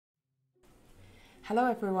Hello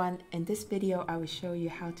everyone, in this video I will show you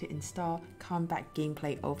how to install Combat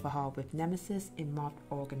Gameplay Overhaul with Nemesis in Mod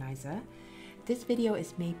Organizer. This video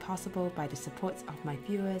is made possible by the support of my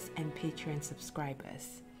viewers and Patreon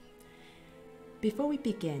subscribers. Before we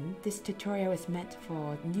begin, this tutorial is meant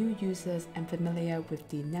for new users and familiar with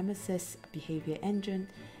the Nemesis behavior engine,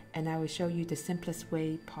 and I will show you the simplest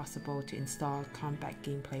way possible to install Combat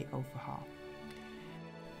Gameplay Overhaul.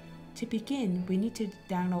 To begin, we need to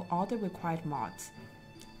download all the required mods.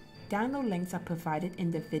 Download links are provided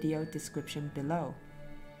in the video description below.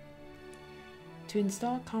 To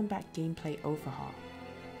install Combat Gameplay Overhaul,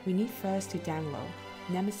 we need first to download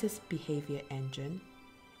Nemesis Behavior Engine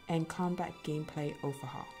and Combat Gameplay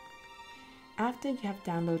Overhaul. After you have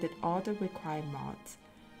downloaded all the required mods,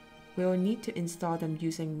 we will need to install them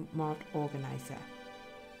using Mod Organizer.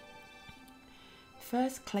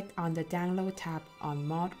 First, click on the Download tab on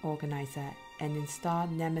Mod Organizer and install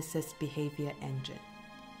Nemesis Behavior Engine.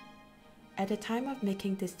 At the time of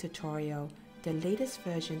making this tutorial, the latest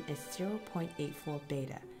version is 0.84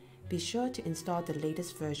 beta. Be sure to install the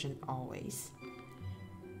latest version always.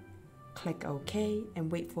 Click OK and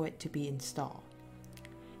wait for it to be installed.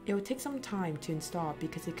 It will take some time to install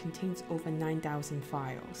because it contains over 9,000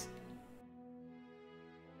 files.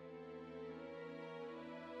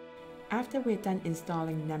 After we're done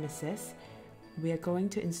installing Nemesis, we are going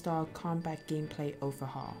to install Combat Gameplay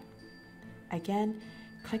Overhaul. Again,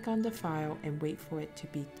 click on the file and wait for it to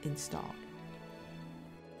be installed.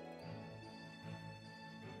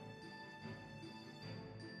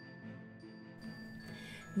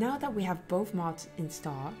 Now that we have both mods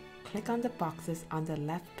installed, click on the boxes on the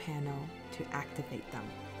left panel to activate them.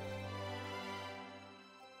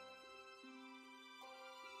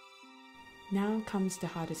 Now comes the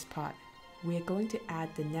hardest part. We are going to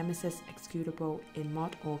add the Nemesis executable in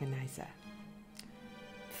Mod Organizer.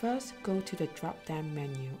 First, go to the drop-down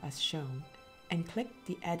menu as shown and click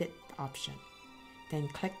the Edit option. Then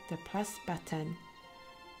click the plus button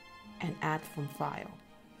and Add from File.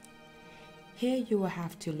 Here you will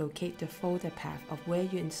have to locate the folder path of where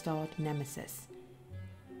you installed Nemesis.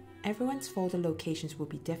 Everyone's folder locations will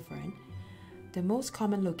be different. The most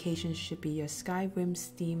common location should be your Skyrim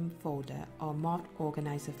Steam folder or Mod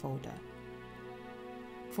Organizer folder.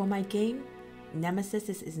 For my game, Nemesis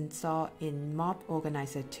is installed in Mod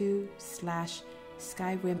Organizer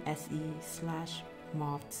 2/Skyrim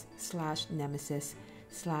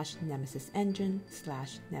SE/mods/Nemesis/Nemesis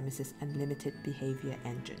Engine/Nemesis Unlimited Behavior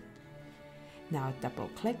Engine. Now double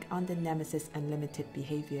click on the Nemesis Unlimited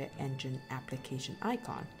Behavior Engine application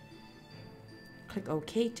icon. Click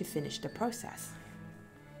OK to finish the process.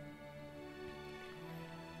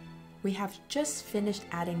 We have just finished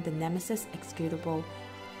adding the Nemesis executable,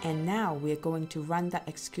 and now we are going to run that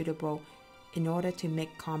executable in order to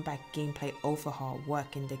make Combat Gameplay Overhaul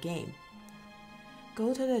work in the game.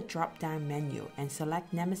 Go to the drop-down menu and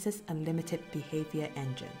select Nemesis Unlimited Behavior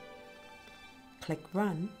Engine. Click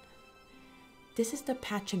Run. This is the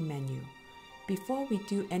patching menu. Before we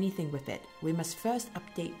do anything with it, we must first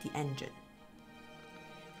update the engine.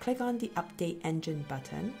 Click on the Update Engine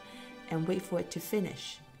button and wait for it to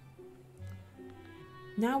finish.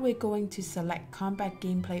 Now we're going to select Combat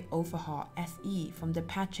Gameplay Overhaul SE from the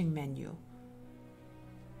patching menu.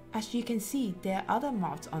 As you can see, there are other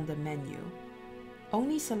mods on the menu.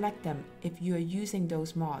 Only select them if you are using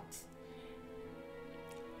those mods.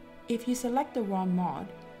 If you select the wrong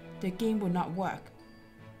mod, the game will not work.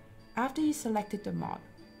 After you selected the mod,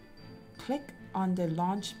 click on the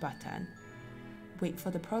Launch button. Wait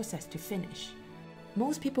for the process to finish.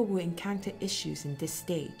 Most people will encounter issues in this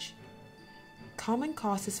stage. Common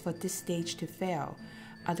causes for this stage to fail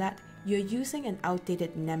are that you're using an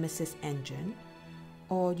outdated Nemesis engine,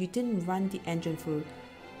 or you didn't run the engine through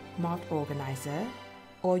Mod Organizer,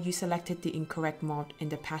 or you selected the incorrect mod in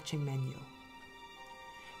the patching menu.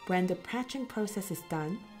 When the patching process is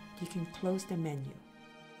done, you can close the menu.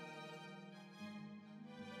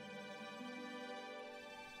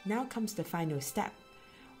 Now comes the final step.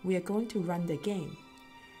 We are going to run the game.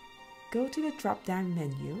 Go to the drop-down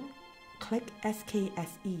menu, click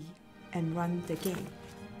SKSE and run the game.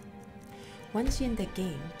 Once you're in the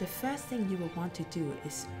game, the first thing you will want to do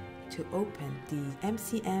is to open the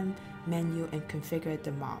MCM menu and configure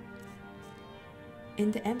the mob.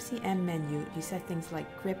 In the MCM menu, you set things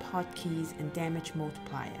like grip hotkeys and damage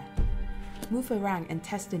multiplier. Move around and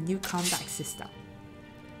test the new combat system.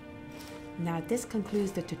 Now this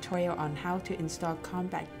concludes the tutorial on how to install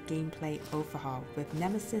Combat Gameplay Overhaul with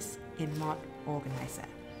Nemesis in Mod Organizer.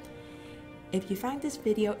 If you found this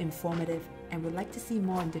video informative and would like to see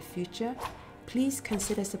more in the future, please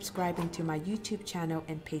consider subscribing to my YouTube channel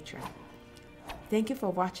and Patreon. Thank you for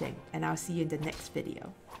watching, and I'll see you in the next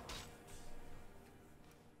video.